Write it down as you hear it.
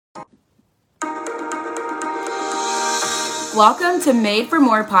Welcome to Made for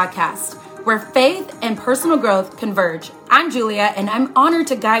More podcast, where faith and personal growth converge. I'm Julia, and I'm honored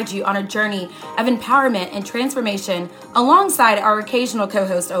to guide you on a journey of empowerment and transformation alongside our occasional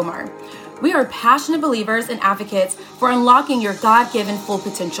co-host, Omar. We are passionate believers and advocates for unlocking your God-given full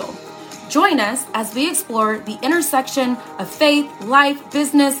potential. Join us as we explore the intersection of faith, life,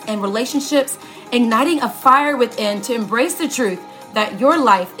 business, and relationships, igniting a fire within to embrace the truth that your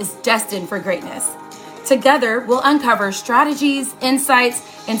life is destined for greatness. Together, we'll uncover strategies,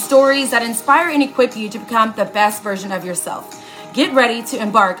 insights, and stories that inspire and equip you to become the best version of yourself. Get ready to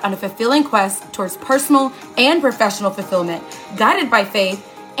embark on a fulfilling quest towards personal and professional fulfillment, guided by faith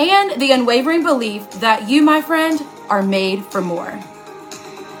and the unwavering belief that you, my friend, are made for more.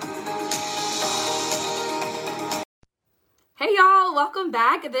 Hey y'all, welcome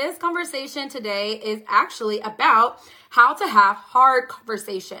back. This conversation today is actually about how to have hard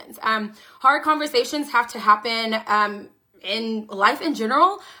conversations. Hard conversations have to happen in life in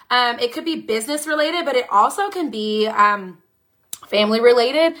general. It could be business related, but it also can be family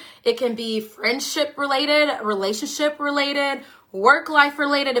related. It can be friendship related, relationship related, work life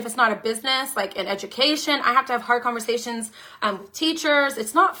related. If it's not a business, like in education, I have to have hard conversations with teachers.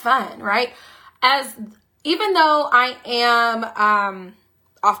 It's not fun, right? Even though I am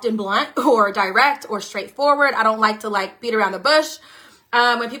often blunt or direct or straightforward, I don't like to beat around the bush.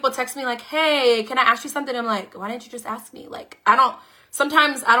 When people text me like, hey, can I ask you something? I'm like, why didn't you just ask me?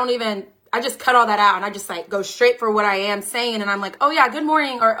 Sometimes I just cut all that out and I just go straight for what I am saying. And I'm like, oh yeah, good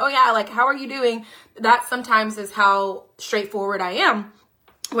morning. Or, oh yeah, how are you doing? That sometimes is how straightforward I am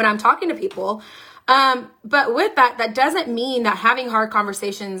when I'm talking to people. But with that doesn't mean that having hard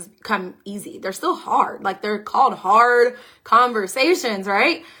conversations come easy. They're still hard. They're called hard conversations,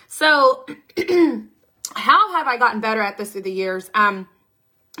 right? So how have I gotten better at this through the years?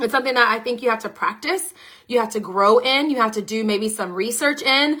 It's something that I think you have to practice. You have to grow in. You have to do maybe some research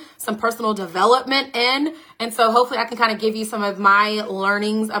in, some personal development in. And so hopefully I can kind of give you some of my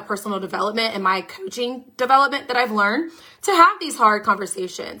learnings of personal development and my coaching development that I've learned to have these hard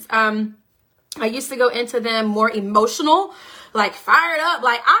conversations. I used to go into them more emotional, fired up,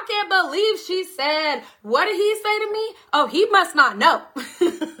 I can't believe she said, what did he say to me? Oh, he must not know.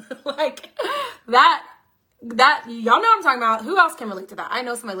 that, y'all know what I'm talking about. Who else can relate to that? I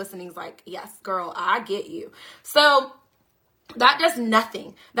know somebody listening is like, yes, girl, I get you. So that does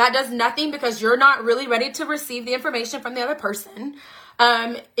nothing. That does nothing because you're not really ready to receive the information from the other person.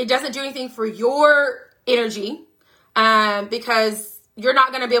 It doesn't do anything for your energy, because you're not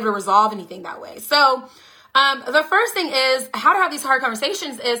going to be able to resolve anything that way. So the first thing is how to have these hard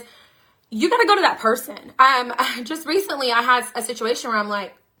conversations is you got to go to that person. Just recently I had a situation where I'm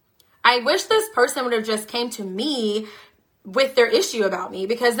like, I wish this person would have just came to me with their issue about me,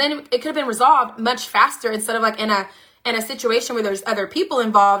 because then it could have been resolved much faster instead of in a situation where there's other people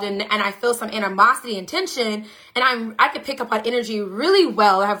involved and I feel some animosity and tension, and I could pick up on energy really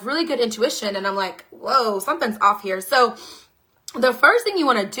well. I have really good intuition and I'm like, whoa, something's off here. So the first thing you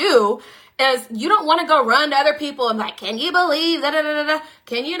want to do is you don't want to go run to other people and can you believe da-da-da-da-da?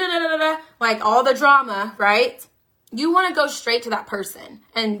 Can you da-da-da-da-da? All the drama, right? You want to go straight to that person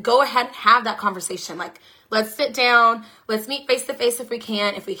and go ahead and have that conversation. Let's sit down. Let's meet face to face if we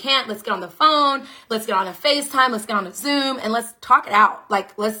can. If we can't, let's get on the phone. Let's get on a FaceTime. Let's get on a Zoom and let's talk it out.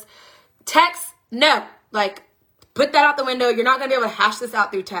 Let's text. No, put that out the window. You're not going to be able to hash this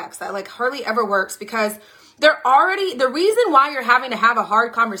out through text. That hardly ever works because the reason why you're having to have a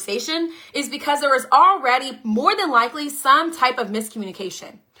hard conversation is because there is already more than likely some type of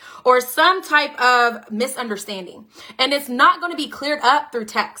miscommunication or some type of misunderstanding. And it's not going to be cleared up through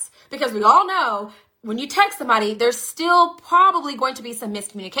text because we all know when you text somebody, there's still probably going to be some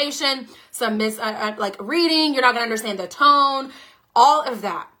miscommunication, some reading. You're not going to understand the tone, all of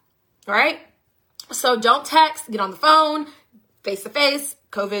that, right? So don't text, get on the phone, face to face,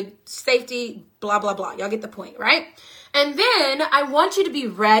 COVID safety, blah, blah, blah. Y'all get the point, right? And then I want you to be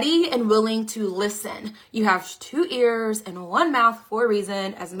ready and willing to listen. You have 2 ears and 1 mouth for a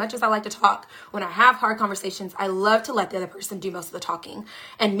reason. As much as I like to talk, when I have hard conversations, I love to let the other person do most of the talking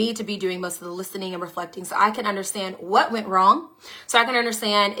and me to be doing most of the listening and reflecting so I can understand what went wrong. So I can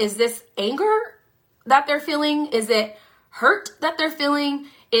understand, is this anger that they're feeling? Is it hurt that they're feeling?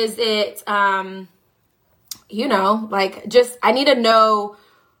 Is it, I need to know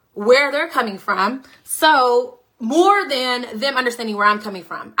where they're coming from. So more than them understanding where I'm coming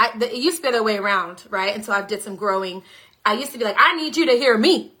from. It used to be the other way around, right? Until I did some growing. I used to be like, I need you to hear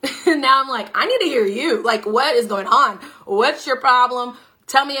me. Now I'm like, I need to hear you. What is going on? What's your problem?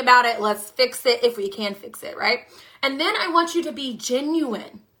 Tell me about it. Let's fix it if we can fix it, right? And then I want you to be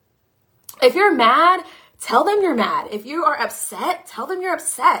genuine. If you're mad, tell them you're mad. If you are upset, tell them you're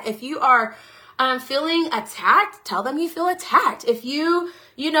upset. If you are feeling attacked, tell them you feel attacked. If you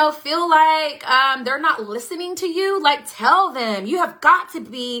feel like they're not listening to you, like tell them. You have got to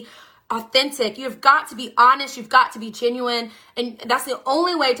be authentic. You've got to be honest. You've got to be genuine. And that's the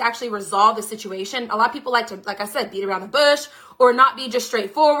only way to actually resolve the situation. A lot of people like to, like I said, beat around the bush or not be just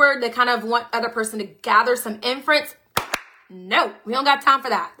straightforward. They kind of want other person to gather some inference. No, we don't got time for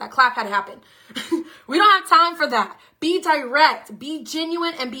that. That clap had to happen. We don't have time for that. Be direct, be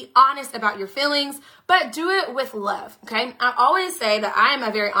genuine, and be honest about your feelings, but do it with love, okay? I always say that I am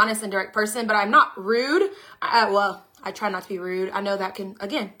a very honest and direct person, but I'm not rude. I try not to be rude. I know that can,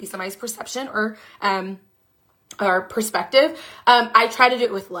 again, be somebody's perception or perspective. I try to do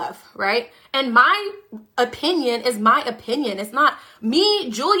it with love, right? And my opinion is my opinion. It's not me.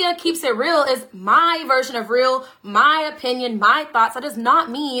 Julia Keeps It Real is my version of real, my opinion, my thoughts. That does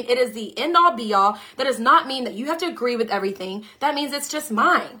not mean it is the end all be all. That does not mean that you have to agree with everything. That means it's just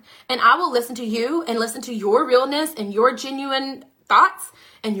mine. And I will listen to you and listen to your realness and your genuine thoughts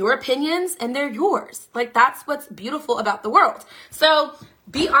and your opinions, and they're yours. Like, that's what's beautiful about the world. So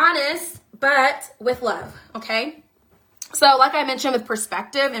be honest, but with love, okay? So like I mentioned with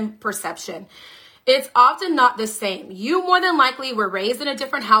perspective and perception, it's often not the same. You more than likely were raised in a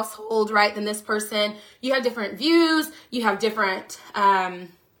different household, right, than this person. You have different views. You have different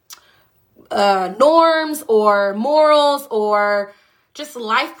norms or morals or just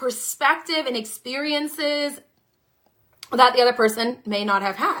life perspective and experiences that the other person may not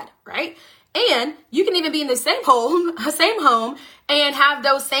have had, right? And you can even be in the same home and have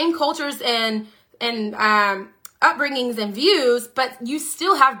those same cultures and upbringings and views, but you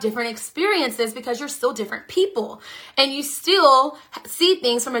still have different experiences because you're still different people and you still see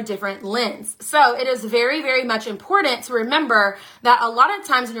things from a different lens. So it is very, very much important to remember that a lot of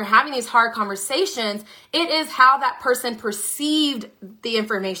times when you're having these hard conversations, it is how that person perceived the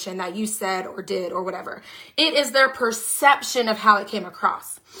information that you said or did or whatever. It is their perception of how it came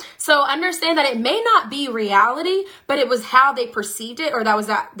across. So understand that it may not be reality, but it was how they perceived it, or that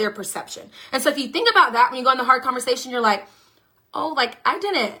was their perception. And so if you think about that when you go in the hard conversation, you're like, oh, like I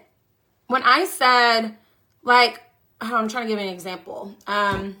didn't. When I said, like, I'm trying to give an example.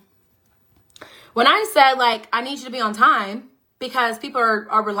 When I said, like, I need you to be on time because people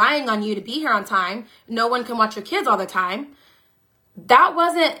are relying on you to be here on time. No one can watch your kids all the time. That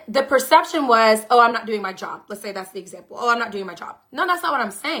wasn't, the perception was, oh, I'm not doing my job. Let's say that's the example. Oh, I'm not doing my job. No, that's not what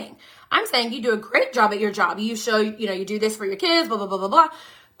I'm saying. I'm saying you do a great job at your job. You show, you do this for your kids, blah, blah, blah, blah, blah.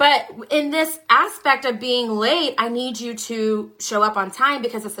 But in this aspect of being late, I need you to show up on time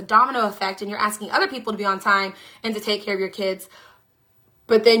because it's a domino effect and you're asking other people to be on time and to take care of your kids.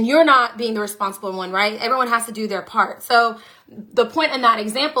 But then you're not being the responsible one, right? Everyone has to do their part. So the point in that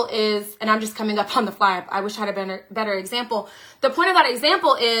example is, and I'm just coming up on the fly, I wish I had a better example. The point of that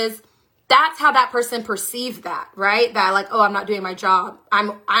example is that's how that person perceived that, right? That like, oh, I'm not doing my job.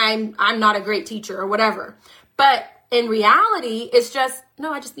 I'm not a great teacher or whatever. But in reality, it's just,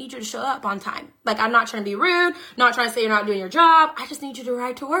 no, I just need you to show up on time. Like, I'm not trying to be rude, not trying to say you're not doing your job. I just need you to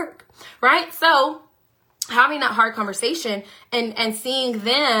ride to work, right? So having that hard conversation and seeing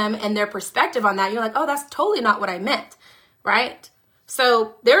them and their perspective on that, you're like, oh, that's totally not what I meant, right?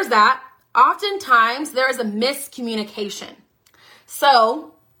 So there's that. Oftentimes there is a miscommunication.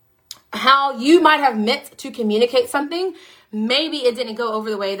 So how you might have meant to communicate something, maybe it didn't go over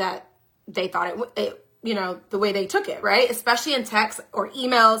the way that they thought it the way they took it, right? Especially in text or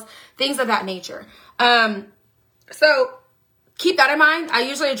emails, things of that nature. So keep that in mind. I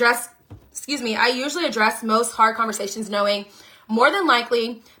usually address most hard conversations knowing more than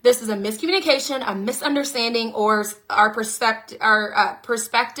likely this is a miscommunication, a misunderstanding, or our perspective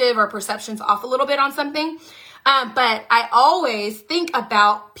or perceptions off a little bit on something. But I always think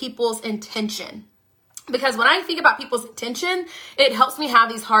about people's intention. Because when I think about people's intention, it helps me have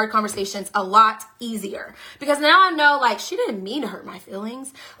these hard conversations a lot easier. Because now I know, like, she didn't mean to hurt my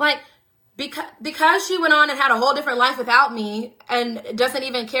feelings. Like, because she went on and had a whole different life without me and doesn't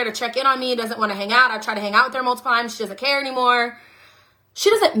even care to check in on me, doesn't want to hang out. I try to hang out with her multiple times. She doesn't care anymore. She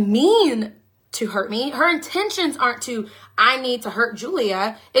doesn't mean to hurt me. Her intentions aren't to, I need to hurt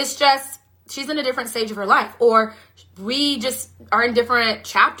Julia. It's just, she's in a different stage of her life, or we just are in different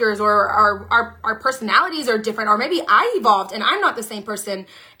chapters, or our personalities are different, or maybe I evolved and I'm not the same person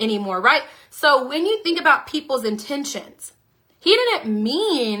anymore, right? So when you think about people's intentions, he didn't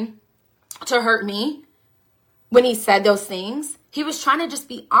mean to hurt me when he said those things. He was trying to just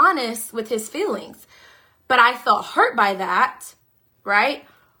be honest with his feelings, but I felt hurt by that, right?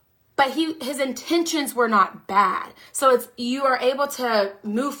 but his intentions were not bad. So you are able to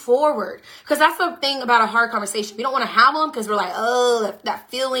move forward, because that's the thing about a hard conversation. We don't want to have them because we're like, oh, that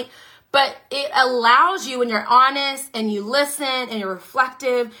feeling. But it allows you, when you're honest and you listen and you're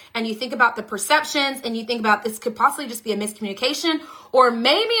reflective and you think about the perceptions and you think about this could possibly just be a miscommunication, or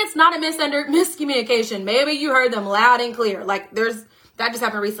maybe it's not a miscommunication. Maybe you heard them loud and clear. Like that just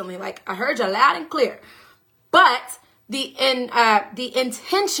happened recently. Like, I heard you loud and clear, but the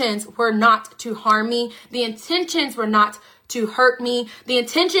intentions were not to harm me. The intentions were not to hurt me. The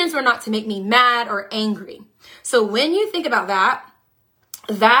intentions were not to make me mad or angry. So when you think about that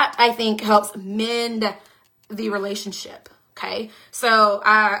I think helps mend the relationship. Okay. So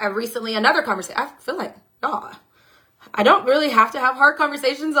I recently, another conversation, I feel like, I don't really have to have hard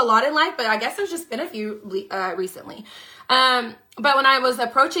conversations a lot in life, but I guess there's just been a few recently. But when I was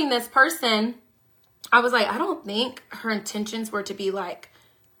approaching this person, I was like, I don't think her intentions were to be like,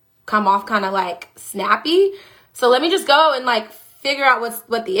 come off kind of like snappy. So let me just go and like figure out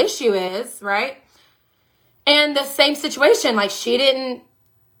what the issue is. Right. And the same situation, like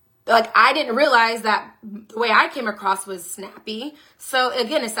I didn't realize that the way I came across was snappy. So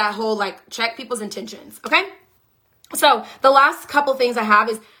again, it's that whole like check people's intentions. Okay. So the last couple things I have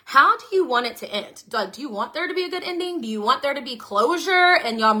is, how do you want it to end? Do you want there to be a good ending? Do you want there to be closure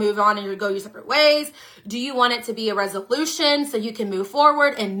and y'all move on and you go your separate ways? Do you want it to be a resolution so you can move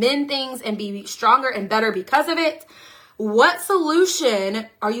forward and mend things and be stronger and better because of it? What solution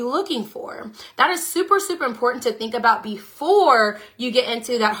are you looking for? That is super, super important to think about before you get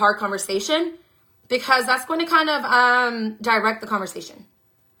into that hard conversation, because that's going to kind of direct the conversation.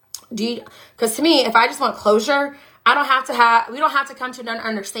 Because to me, if I just want closure, we don't have to come to an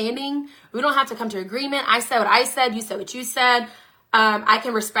understanding. We don't have to come to agreement. I said what I said. You said what you said. I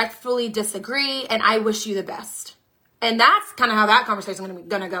can respectfully disagree, and I wish you the best. And that's kind of how that conversation is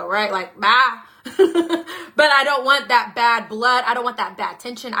going to go, right? Like, bye. But I don't want that bad blood. I don't want that bad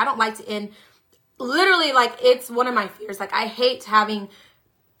tension. I don't like to end. Literally, like, it's one of my fears. Like, I hate having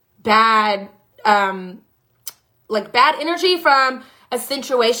bad energy from a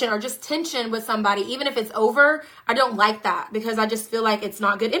situation or just tension with somebody. Even if it's over, I don't like that, because I just feel like it's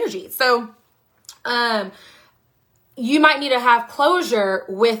not good energy. So, you might need to have closure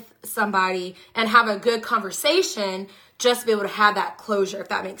with somebody and have a good conversation just to be able to have that closure, if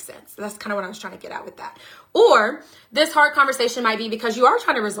that makes sense. So that's kind of what I was trying to get at with that. Or this hard conversation might be because you are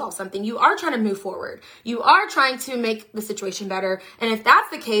trying to resolve something. You are trying to move forward. You are trying to make the situation better. And if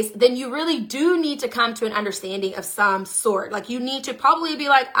that's the case, then you really do need to come to an understanding of some sort. Like, you need to probably be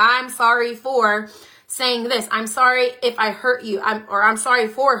like, I'm sorry for saying this. I'm sorry if I hurt you. I'm sorry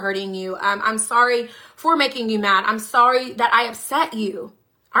for hurting you. I'm sorry for making you mad. I'm sorry that I upset you.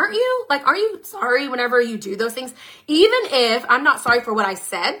 Aren't you? Like, are you sorry whenever you do those things? Even if I'm not sorry for what I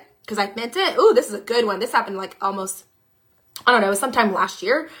said, because I meant it. Ooh, this is a good one. This happened like almost, I don't know, sometime last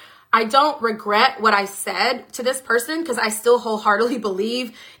year. I don't regret what I said to this person, because I still wholeheartedly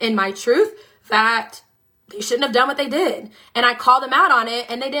believe in my truth that they shouldn't have done what they did. And I called them out on it,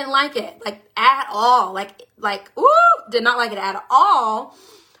 and they didn't like it, like, at all. Did not like it at all.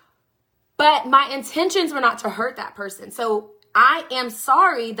 But my intentions were not to hurt that person. So I am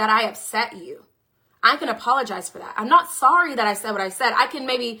sorry that I upset you. I can apologize for that. I'm not sorry that I said what I said. I can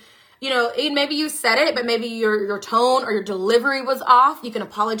maybe, maybe you said it, but maybe your tone or your delivery was off. You can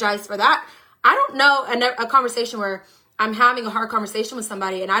apologize for that. I don't know a conversation where I'm having a hard conversation with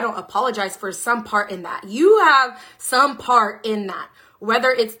somebody and I don't apologize for some part in that. You have some part in that,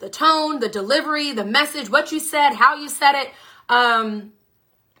 whether it's the tone, the delivery, the message, what you said, how you said it,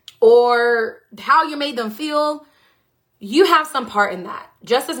 or how you made them feel. You have some part in that,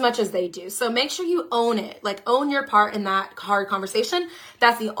 just as much as they do. So make sure you own it. Like, own your part in that hard conversation.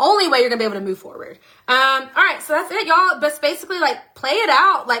 That's the only way you're gonna be able to move forward. All right, so that's it, y'all. But basically, like, play it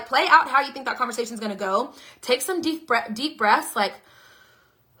out. Like, play out how you think that conversation is gonna go. Take some deep breaths, like,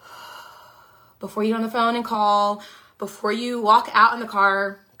 before you get on the phone and call, before you walk out in the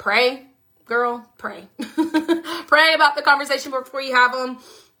car. Pray, girl, pray. Pray about the conversation before you have them.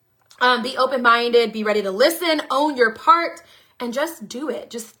 Be open-minded, be ready to listen, own your part, and just do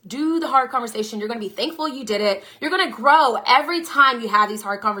it. Just do the hard conversation. You're going to be thankful you did it. You're going to grow every time you have these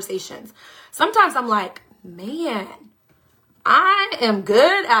hard conversations. Sometimes I'm like, man, I am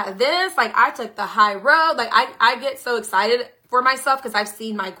good at this. Like, I took the high road. Like, I get so excited for myself because I've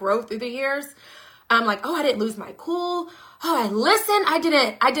seen my growth through the years. I'm like, oh, I didn't lose my cool. Oh, I listened. I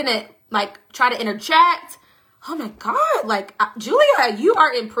didn't like try to interject. Oh my God, like, Julia, you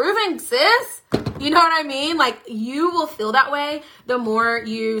are improving, sis. You know what I mean? Like, you will feel that way the more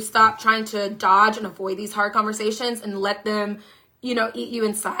you stop trying to dodge and avoid these hard conversations and let them eat you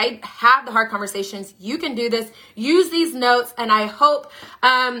inside. Have the hard conversations. You can do this. Use these notes, and I hope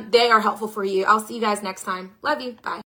they are helpful for you. I'll see you guys next time. Love you. Bye.